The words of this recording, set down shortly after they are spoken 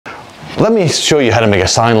Let me show you how to make a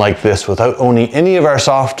sign like this without owning any of our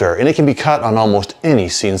software, and it can be cut on almost any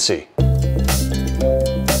CNC.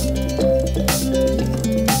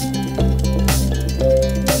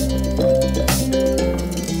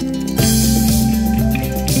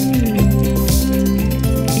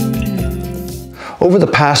 Over the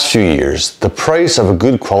past few years, the price of a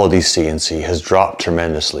good quality CNC has dropped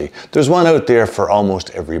tremendously. There's one out there for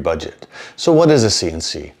almost every budget. So what is a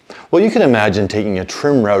CNC? Well, you can imagine taking a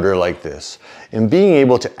trim router like this and being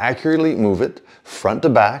able to accurately move it front to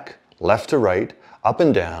back, left to right, up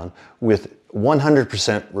and down with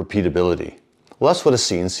 100% repeatability. Well, that's what a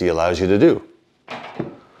CNC allows you to do.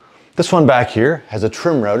 This one back here has a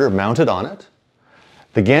trim router mounted on it.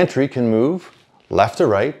 The gantry can move left to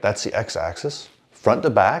right, that's the x-axis. Front to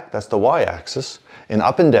back, that's the y-axis, and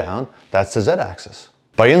up and down, that's the z-axis.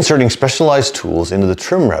 By inserting specialized tools into the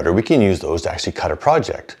trim router, we can use those to actually cut a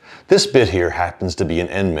project. This bit here happens to be an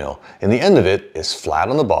end mill, and the end of it is flat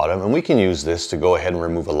on the bottom, and we can use this to go ahead and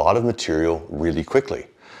remove a lot of material really quickly.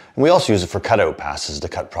 And we also use it for cutout passes to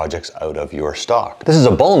cut projects out of your stock. This is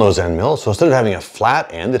a ball nose end mill, so instead of having a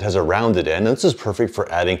flat end, it has a rounded end, and this is perfect for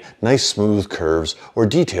adding nice smooth curves or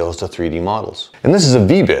details to 3D models. And this is a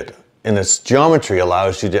V-bit. And its geometry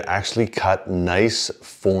allows you to actually cut nice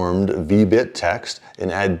formed V-bit text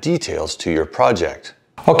and add details to your project.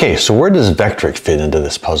 Okay, so where does Vectric fit into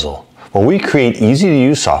this puzzle? Well, we create easy to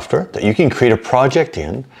use software that you can create a project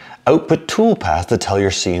in, output toolpaths to tell your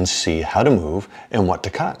CNC how to move and what to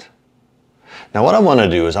cut. Now what I want to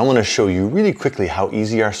do is I want to show you really quickly how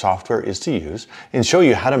easy our software is to use and show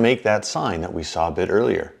you how to make that sign that we saw a bit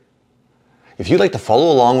earlier. If you'd like to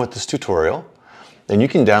follow along with this tutorial, then you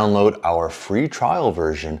can download our free trial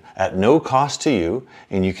version at no cost to you,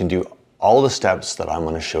 and you can do all the steps that I'm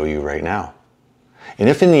going to show you right now. And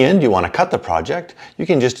if in the end you want to cut the project, you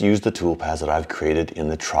can just use the toolpaths that I've created in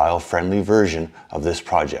the trial-friendly version of this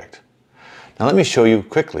project. Now let me show you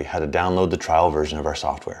quickly how to download the trial version of our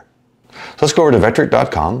software. So let's go over to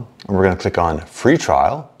Vectric.com, and we're going to click on Free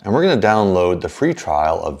Trial, and we're going to download the free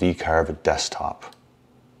trial of VCarve Desktop.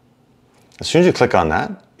 As soon as you click on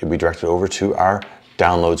that, you'll be directed over to our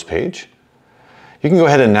downloads page. You can go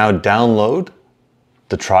ahead and now download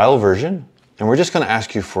the trial version, and we're just going to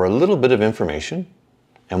ask you for a little bit of information.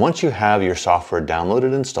 And once you have your software downloaded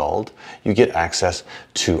and installed, you get access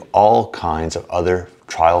to all kinds of other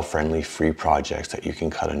trial-friendly free projects that you can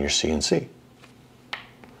cut on your CNC.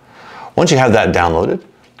 Once you have that downloaded,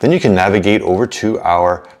 then you can navigate over to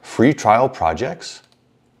our free trial projects,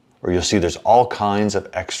 where you'll see there's all kinds of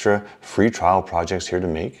extra free trial projects here to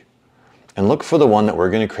make. And look for the one that we're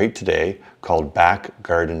going to create today called Back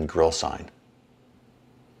Garden Grill Sign.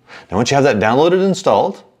 Now once you have that downloaded and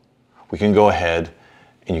installed, we can go ahead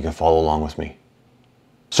and you can follow along with me.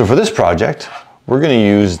 So for this project, we're going to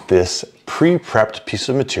use this pre-prepped piece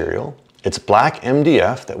of material. It's black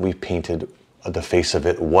MDF that we painted the face of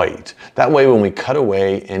it white. That way when we cut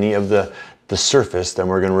away any of the surface, then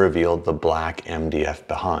we're going to reveal the black MDF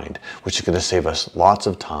behind, which is going to save us lots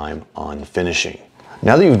of time on finishing.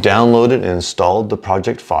 Now that you've downloaded and installed the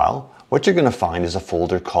project file, what you're going to find is a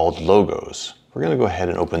folder called Logos. We're going to go ahead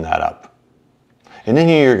and open that up. And in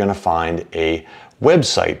here you're going to find a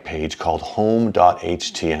website page called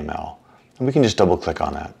home.html. And we can just double click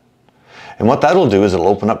on that. And what that'll do is it'll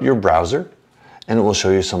open up your browser and it will show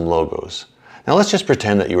you some logos. Now let's just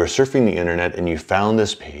pretend that you were surfing the internet and you found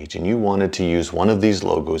this page and you wanted to use one of these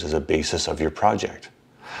logos as a basis of your project.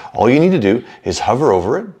 All you need to do is hover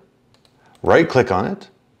over it, right click on it,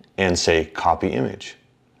 and say copy image.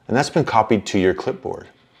 And that's been copied to your clipboard.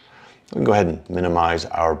 We can go ahead and minimize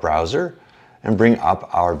our browser and bring up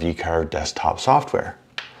our VCarve desktop software.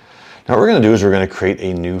 Now what we're going to do is we're going to create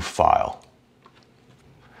a new file.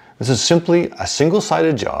 This is simply a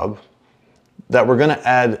single-sided job that we're going to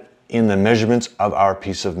add in the measurements of our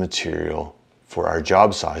piece of material for our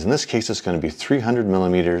job size. In this case, it's going to be 300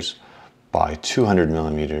 millimeters by 200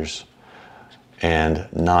 millimeters and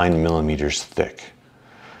 9 millimeters thick.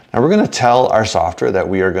 Now we're going to tell our software that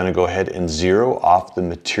we are going to go ahead and zero off the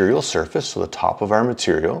material surface, so the top of our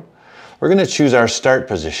material. We're going to choose our start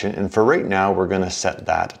position, and for right now we're going to set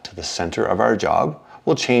that to the center of our job.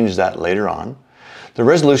 We'll change that later on. The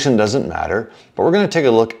resolution doesn't matter, but we're going to take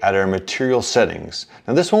a look at our material settings.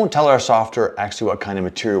 Now this won't tell our software actually what kind of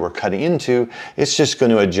material we're cutting into. It's just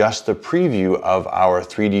going to adjust the preview of our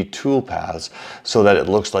 3D toolpaths so that it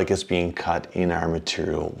looks like it's being cut in our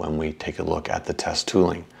material when we take a look at the test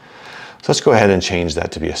tooling. So let's go ahead and change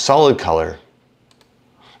that to be a solid color,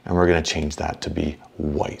 and we're going to change that to be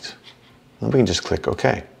white. Then we can just click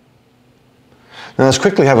OK. Now let's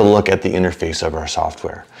quickly have a look at the interface of our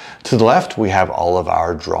software. To the left, we have all of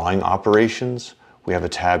our drawing operations. We have a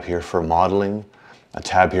tab here for modeling, a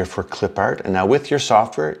tab here for clip art. And now with your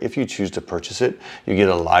software, if you choose to purchase it, you get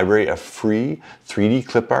a library of free 3D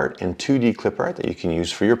clip art and 2D clip art that you can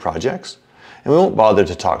use for your projects. And we won't bother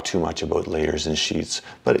to talk too much about layers and sheets,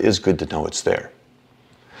 but it is good to know it's there.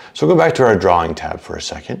 So go back to our drawing tab for a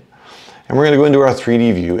second, and we're going to go into our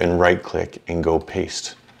 3D view and right click and go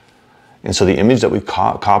paste. And so the image that we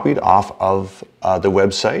copied off of the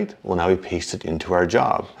website will now be pasted into our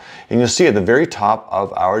job. And you'll see at the very top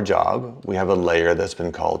of our job, we have a layer that's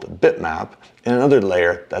been called bitmap, and another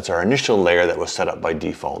layer that's our initial layer that was set up by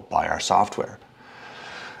default by our software.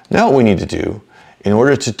 Now what we need to do, in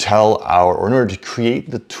order to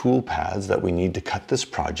create the toolpaths that we need to cut this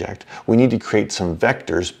project, we need to create some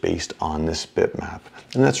vectors based on this bitmap.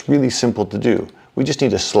 And that's really simple to do. We just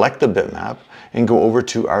need to select the bitmap and go over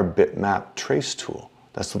to our bitmap trace tool.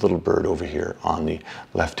 That's the little bird over here on the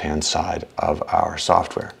left-hand side of our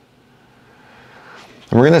software.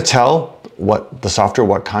 And we're going to tell the software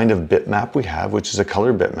what kind of bitmap we have, which is a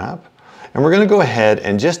color bitmap. And we're going to go ahead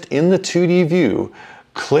and just in the 2D view,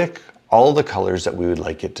 click all the colors that we would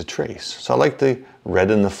like it to trace. So I like the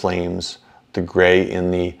red in the flames, the gray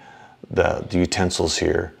in the utensils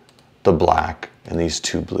here, the black, and these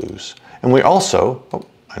two blues. And we also, oh,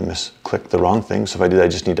 I misclicked the wrong thing, so if I did, I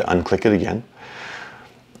just need to unclick it again.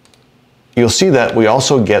 You'll see that we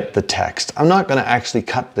also get the text. I'm not going to actually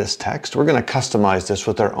cut this text. We're going to customize this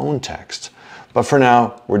with our own text. But for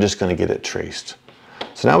now, we're just going to get it traced.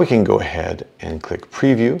 So now we can go ahead and click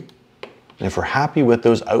Preview. And if we're happy with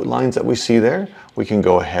those outlines that we see there, we can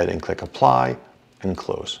go ahead and click Apply and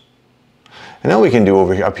Close. And now we can do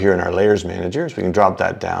up here in our Layers Manager, so we can drop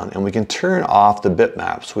that down and we can turn off the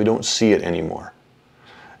bitmap so we don't see it anymore.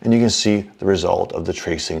 And you can see the result of the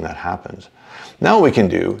tracing that happens. Now what we can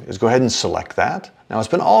do is go ahead and select that. Now it's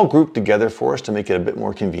been all grouped together for us to make it a bit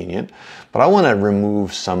more convenient, but I want to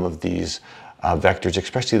remove some of these vectors,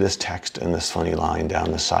 especially this text and this funny line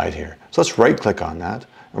down the side here. So let's right click on that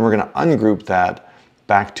and we're going to ungroup that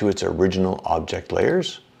back to its original object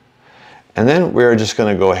layers. And then we're just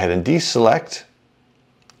going to go ahead and deselect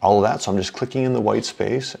all of that. So I'm just clicking in the white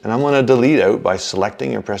space and I'm going to delete out by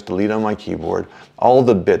selecting and press delete on my keyboard all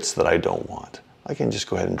the bits that I don't want. I can just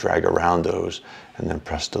go ahead and drag around those and then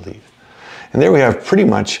press delete. And there we have pretty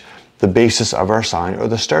much the basis of our sign, or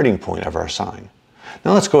the starting point of our sign.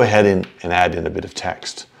 Now let's go ahead and add in a bit of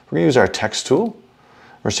text. We're going to use our text tool.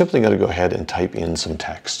 We're simply going to go ahead and type in some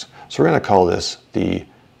text. So we're going to call this the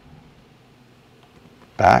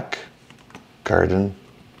back garden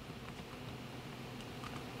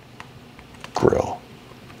grill.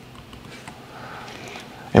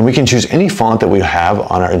 And we can choose any font that we have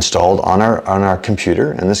installed on our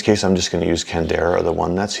computer. In this case, I'm just going to use Candera, or the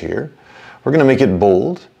one that's here. We're going to make it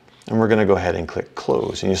bold, and we're going to go ahead and click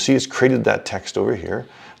Close. And you see it's created that text over here.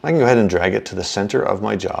 I can go ahead and drag it to the center of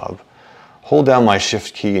my job, hold down my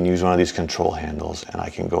Shift key and use one of these control handles, and I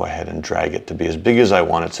can go ahead and drag it to be as big as I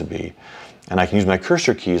want it to be. And I can use my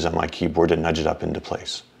cursor keys on my keyboard to nudge it up into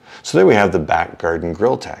place. So there we have the back garden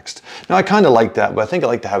grill text. Now I kind of like that, but I think I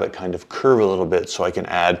like to have it kind of curve a little bit so I can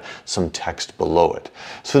add some text below it.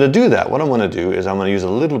 So to do that, what I'm going to do is I'm going to use a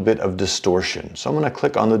little bit of distortion. So I'm going to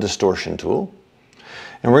click on the distortion tool.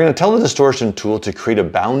 And we're going to tell the distortion tool to create a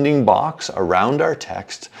bounding box around our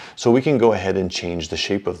text so we can go ahead and change the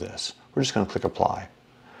shape of this. We're just going to click Apply.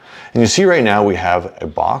 And you see right now we have a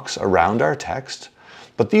box around our text.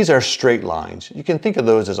 But these are straight lines. You can think of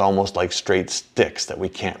those as almost like straight sticks that we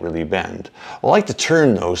can't really bend. I like to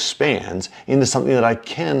turn those spans into something that I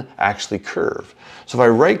can actually curve. So if I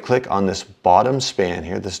right click on this bottom span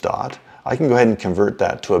here, this dot, I can go ahead and convert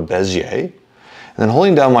that to a Bezier. And then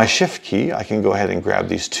holding down my Shift key, I can go ahead and grab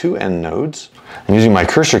these two end nodes and using my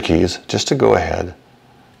cursor keys just to go ahead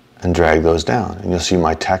and drag those down. And you'll see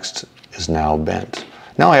my text is now bent.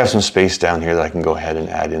 Now I have some space down here that I can go ahead and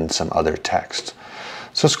add in some other text.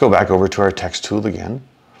 So let's go back over to our text tool again.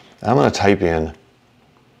 And I'm going to type in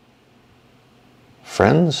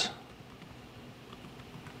friends,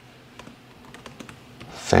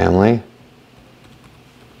 family,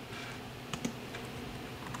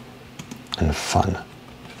 and fun.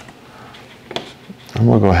 And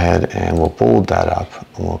we'll go ahead and we'll bold that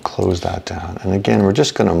up and we'll close that down. And again, we're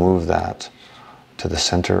just going to move that to the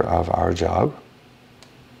center of our job.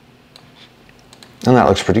 And that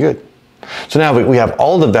looks pretty good. So now we have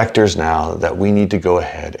all the vectors now that we need to go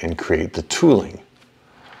ahead and create the tooling.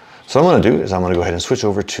 So what I'm going to do is I'm going to go ahead and switch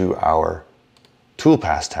over to our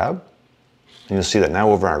toolpaths tab. And you'll see that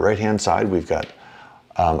now over on our right hand side we've got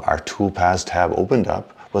our toolpaths tab opened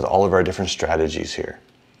up. with all of our different strategies here.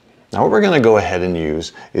 Now what we're going to go ahead and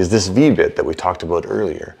use is this V-bit that we talked about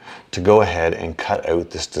earlier to go ahead and cut out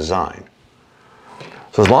this design.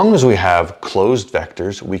 So as long as we have closed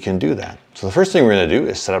vectors, we can do that. So the first thing we're going to do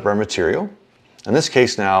is set up our material. In this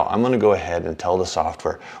case now, I'm going to go ahead and tell the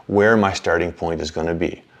software where my starting point is going to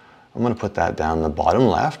be. I'm going to put that down in the bottom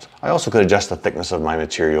left. I also could adjust the thickness of my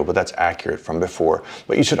material, but that's accurate from before.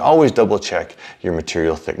 But you should always double check your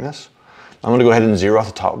material thickness. I'm going to go ahead and zero off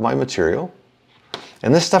the top of my material.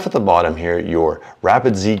 And this stuff at the bottom here, your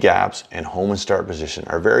rapid Z gaps and home and start position,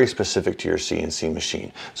 are very specific to your CNC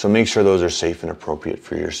machine. So make sure those are safe and appropriate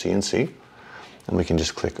for your CNC. And we can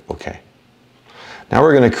just click OK. Now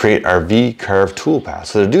we're going to create our V-carve toolpath.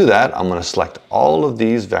 So to do that, I'm going to select all of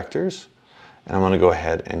these vectors and I'm going to go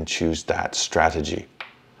ahead and choose that strategy.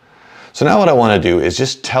 So now what I want to do is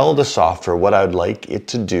just tell the software what I'd like it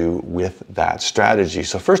to do with that strategy.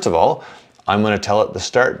 So first of all, I'm going to tell it the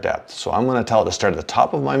start depth. So I'm going to tell it to start at the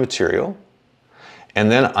top of my material, and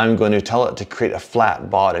then I'm going to tell it to create a flat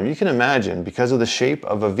bottom. You can imagine, because of the shape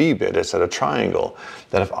of a V-bit, it's at a triangle,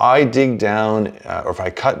 that if I dig down or if I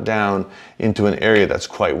cut down into an area that's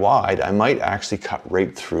quite wide, I might actually cut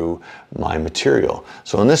right through my material.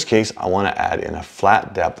 So in this case, I want to add in a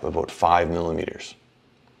flat depth of about 5 millimeters.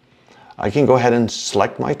 I can go ahead and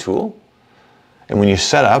select my tool. And when you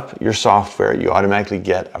set up your software, you automatically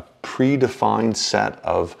get a predefined set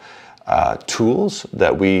of tools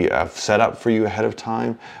that we have set up for you ahead of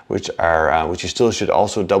time, which you still should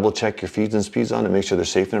also double check your feeds and speeds on to make sure they're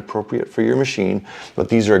safe and appropriate for your machine. But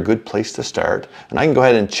these are a good place to start. And I can go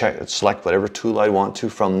ahead and select whatever tool I want to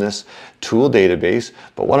from this tool database.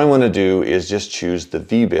 But what I'm going to do is just choose the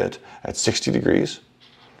V-bit at 60 degrees.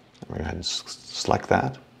 I'm going to go ahead and select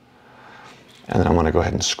that. And then I'm going to go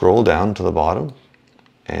ahead and scroll down to the bottom.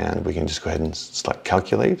 And we can just go ahead and select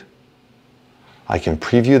calculate. I can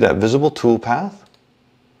preview that visible toolpath,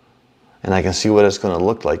 and I can see what it's going to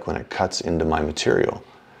look like when it cuts into my material.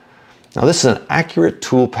 Now this is an accurate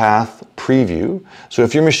toolpath preview, so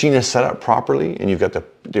if your machine is set up properly and you've got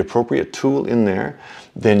the appropriate tool in there,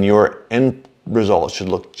 then your end result should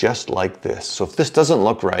look just like this. So if this doesn't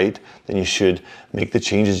look right, then you should make the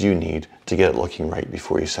changes you need to get it looking right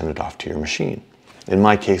before you send it off to your machine. In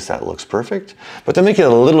my case, that looks perfect. But to make it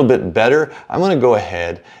a little bit better, I'm going to go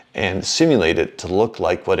ahead and simulate it to look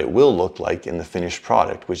like what it will look like in the finished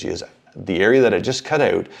product, which is the area that I just cut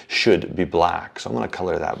out should be black. So I'm going to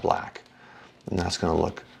color that black. And that's going to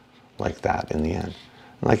look like that in the end.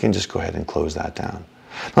 And I can just go ahead and close that down.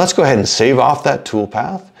 Now let's go ahead and save off that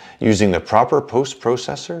toolpath using the proper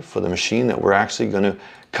post-processor for the machine that we're actually going to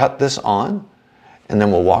cut this on. And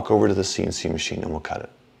then we'll walk over to the CNC machine and we'll cut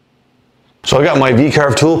it. So I got my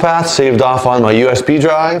V-carve toolpath saved off on my USB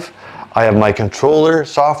drive. I have my controller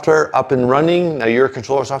software up and running. Now your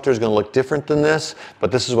controller software is going to look different than this,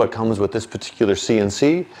 but this is what comes with this particular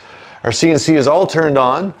CNC. Our CNC is all turned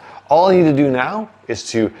on. All I need to do now is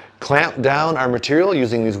to clamp down our material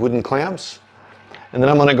using these wooden clamps. And then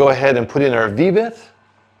I'm going to go ahead and put in our V-bit.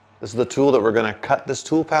 This is the tool that we're going to cut this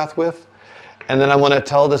toolpath with. And then I'm going to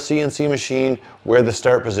tell the CNC machine where the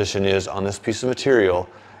start position is on this piece of material.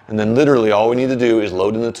 And then literally all we need to do is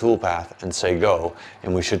load in the toolpath and say go,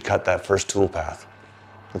 and we should cut that first toolpath.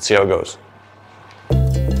 Let's see how it goes.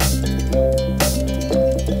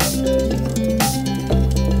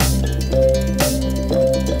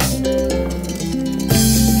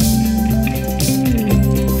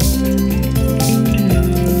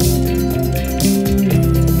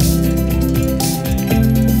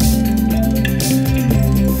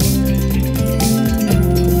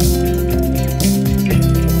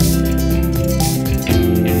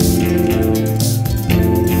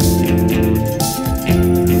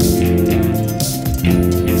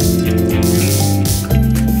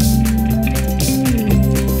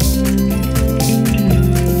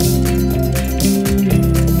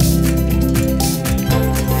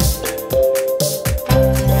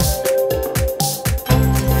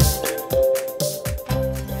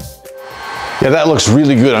 Yeah, that looks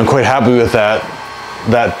really good. I'm quite happy with that.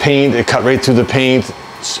 That paint, it cut right through the paint,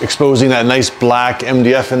 exposing that nice black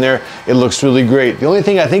MDF in there. It looks really great. The only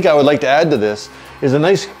thing I think I would like to add to this is a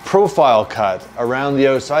nice profile cut around the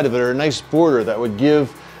outside of it, or a nice border that would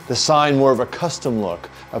give the sign more of a custom look,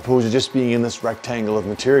 opposed to just being in this rectangle of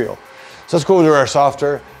material. So let's go over to our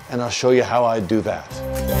software and I'll show you how I do that.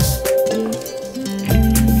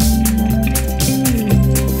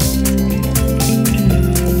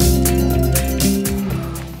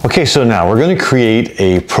 Okay, so now we're going to create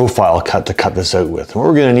a profile cut to cut this out with. And what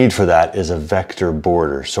we're going to need for that is a vector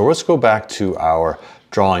border. So let's go back to our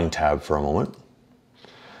drawing tab for a moment.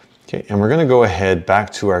 Okay, and we're going to go ahead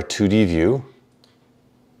back to our 2D view.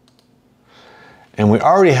 And we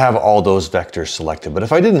already have all those vectors selected, but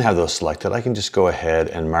if I didn't have those selected, I can just go ahead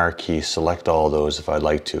and marquee select all those if I'd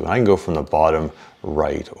like to. And I can go from the bottom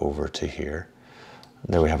right over to here.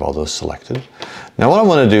 There we have all those selected. Now what I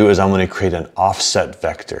want to do is I'm going to create an offset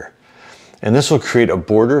vector. And this will create a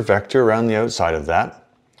border vector around the outside of that.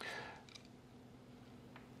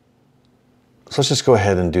 So let's just go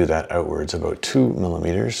ahead and do that outwards about 2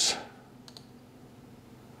 millimeters.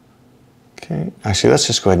 Okay, actually let's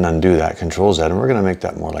just go ahead and undo that, Control Z, and we're going to make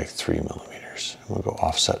that more like 3 millimeters. And we'll go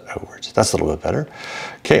offset outwards. That's a little bit better.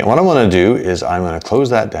 Okay, and what I want to do is I'm going to close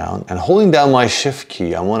that down, and holding down my Shift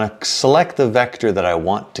key, I want to select the vector that I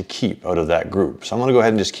want to keep out of that group. So I'm going to go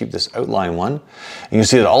ahead and just keep this outline one. And you can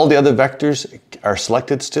see that all the other vectors are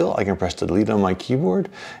selected still. I can press delete on my keyboard,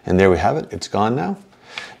 and there we have it. It's gone now.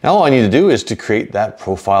 Now all I need to do is to create that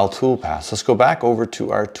profile toolpath. So let's go back over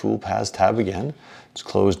to our toolpaths tab again. Let's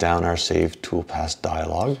close down our Save Toolpaths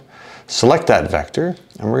dialog. Select that vector,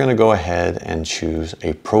 and we're going to go ahead and choose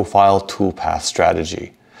a Profile Toolpath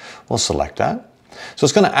strategy. We'll select that. So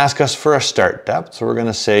it's going to ask us for a start depth, so we're going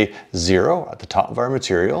to say 0 at the top of our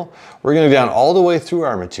material. We're going to go down all the way through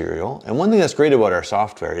our material, and one thing that's great about our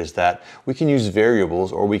software is that we can use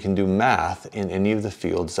variables or we can do math in any of the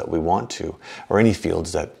fields that we want to, or any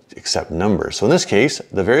fields that accept numbers. So in this case,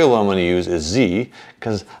 the variable I'm going to use is Z,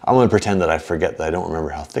 because I'm going to pretend that I forget that I don't remember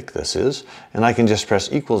how thick this is, and I can just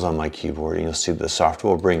press equals on my keyboard, and you'll see the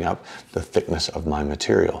software will bring up the thickness of my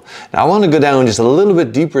material. Now I want to go down just a little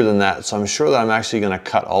bit deeper than that, so I'm sure that I'm actually going to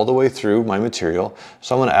cut all the way through my material,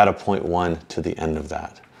 so I'm going to add a 0.1 to the end of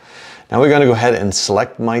that. Now we're going to go ahead and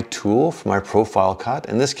select my tool for my profile cut.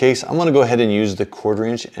 In this case, I'm going to go ahead and use the 1/4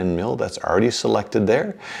 inch end mill that's already selected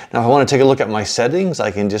there. Now if I want to take a look at my settings,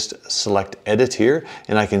 I can just select edit here,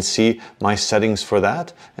 and I can see my settings for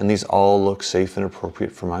that, and these all look safe and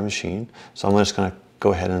appropriate for my machine. So I'm just going to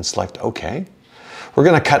go ahead and select OK. We're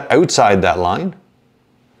going to cut outside that line.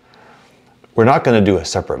 We're not going to do a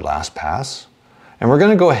separate last pass. And we're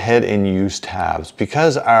going to go ahead and use tabs.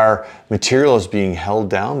 Because our material is being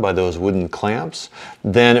held down by those wooden clamps,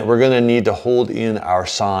 then we're going to need to hold in our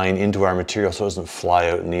sign into our material so it doesn't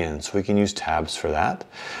fly out in the end. So we can use tabs for that.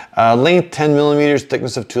 Length 10 millimeters,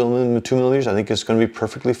 thickness of 2 millimeters, I think is going to be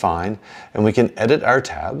perfectly fine. And we can edit our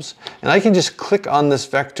tabs. And I can just click on this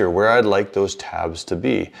vector where I'd like those tabs to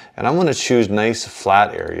be. And I'm going to choose nice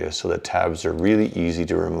flat areas so that tabs are really easy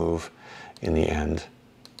to remove in the end.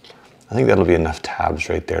 I think that'll be enough tabs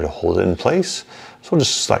right there to hold it in place. So we'll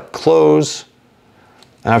just select close.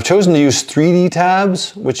 And I've chosen to use 3D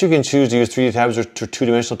tabs, which you can choose to use 3D tabs or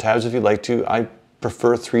two-dimensional tabs if you'd like to. I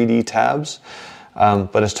prefer 3D tabs,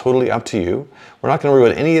 but it's totally up to you. We're not going to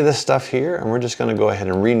worry about any of this stuff here, and we're just going to go ahead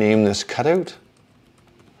and rename this cutout,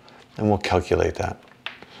 and we'll calculate that.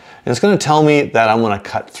 And it's going to tell me that I'm going to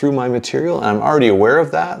cut through my material, and I'm already aware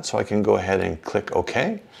of that, so I can go ahead and click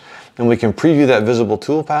OK. And we can preview that visible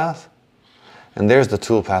toolpath. And there's the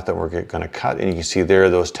toolpath that we're going to cut, and you can see there are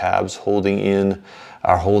those tabs holding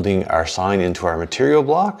our sign into our material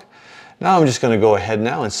block. Now I'm just going to go ahead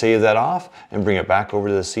now and save that off and bring it back over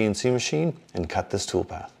to the CNC machine and cut this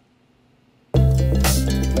toolpath.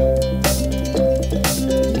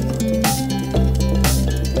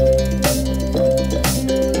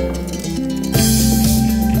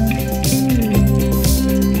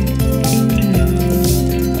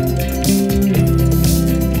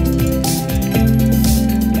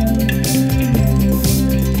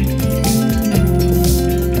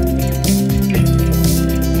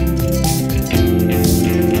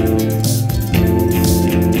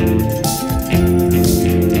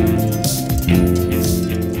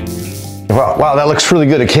 Wow, that looks really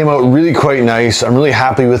good. It came out really quite nice. I'm really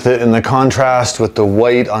happy with it, and the contrast with the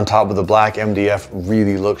white on top of the black MDF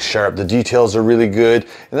really looks sharp. The details are really good,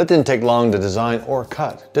 and that didn't take long to design or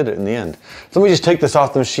cut, did it, in the end? So let me just take this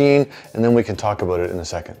off the machine, and then we can talk about it in a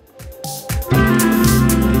second.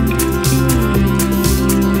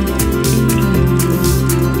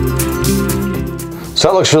 So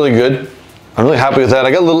that looks really good. I'm really happy with that.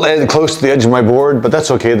 I got a little close to the edge of my board, but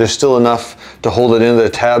that's okay. There's still enough to hold it in. The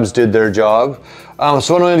tabs did their job. So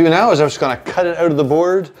what I'm going to do now is I'm just going to cut it out of the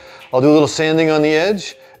board. I'll do a little sanding on the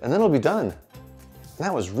edge, and then it'll be done. And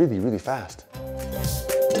that was really, really fast.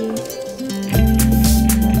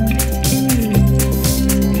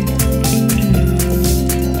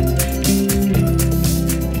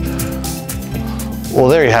 Well,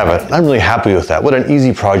 there you have it. I'm really happy with that. What an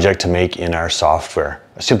easy project to make in our software.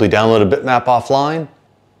 I simply download a bitmap offline,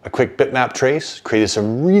 a quick bitmap trace, created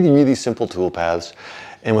some really, really simple toolpaths,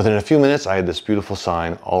 and within a few minutes, I had this beautiful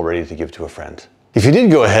sign all ready to give to a friend. If you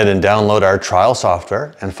did go ahead and download our trial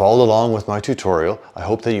software and followed along with my tutorial, I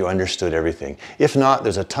hope that you understood everything. If not,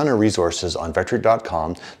 there's a ton of resources on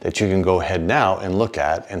Vectric.com that you can go ahead now and look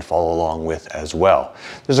at and follow along with as well.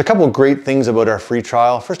 There's a couple of great things about our free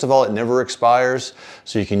trial. First of all, it never expires,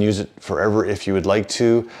 so you can use it forever if you would like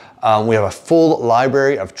to. We have a full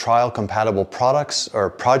library of trial compatible products or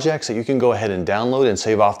projects that you can go ahead and download and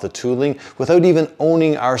save off the tooling without even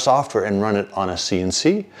owning our software and run it on a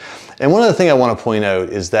CNC. And one other thing I want to point out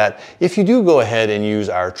is that if you do go ahead and use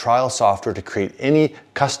our trial software to create any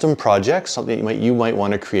custom projects, something you might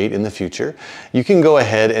want to create in the future, you can go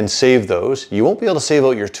ahead and save those. You won't be able to save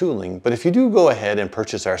out your tooling, but if you do go ahead and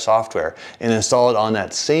purchase our software and install it on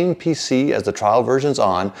that same PC as the trial version's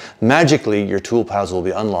on, magically your toolpaths will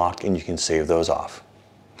be unlocked and you can save those off.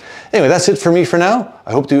 Anyway, that's it for me for now.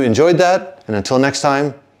 I hope you enjoyed that, and until next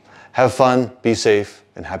time, have fun, be safe,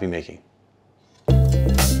 and happy making.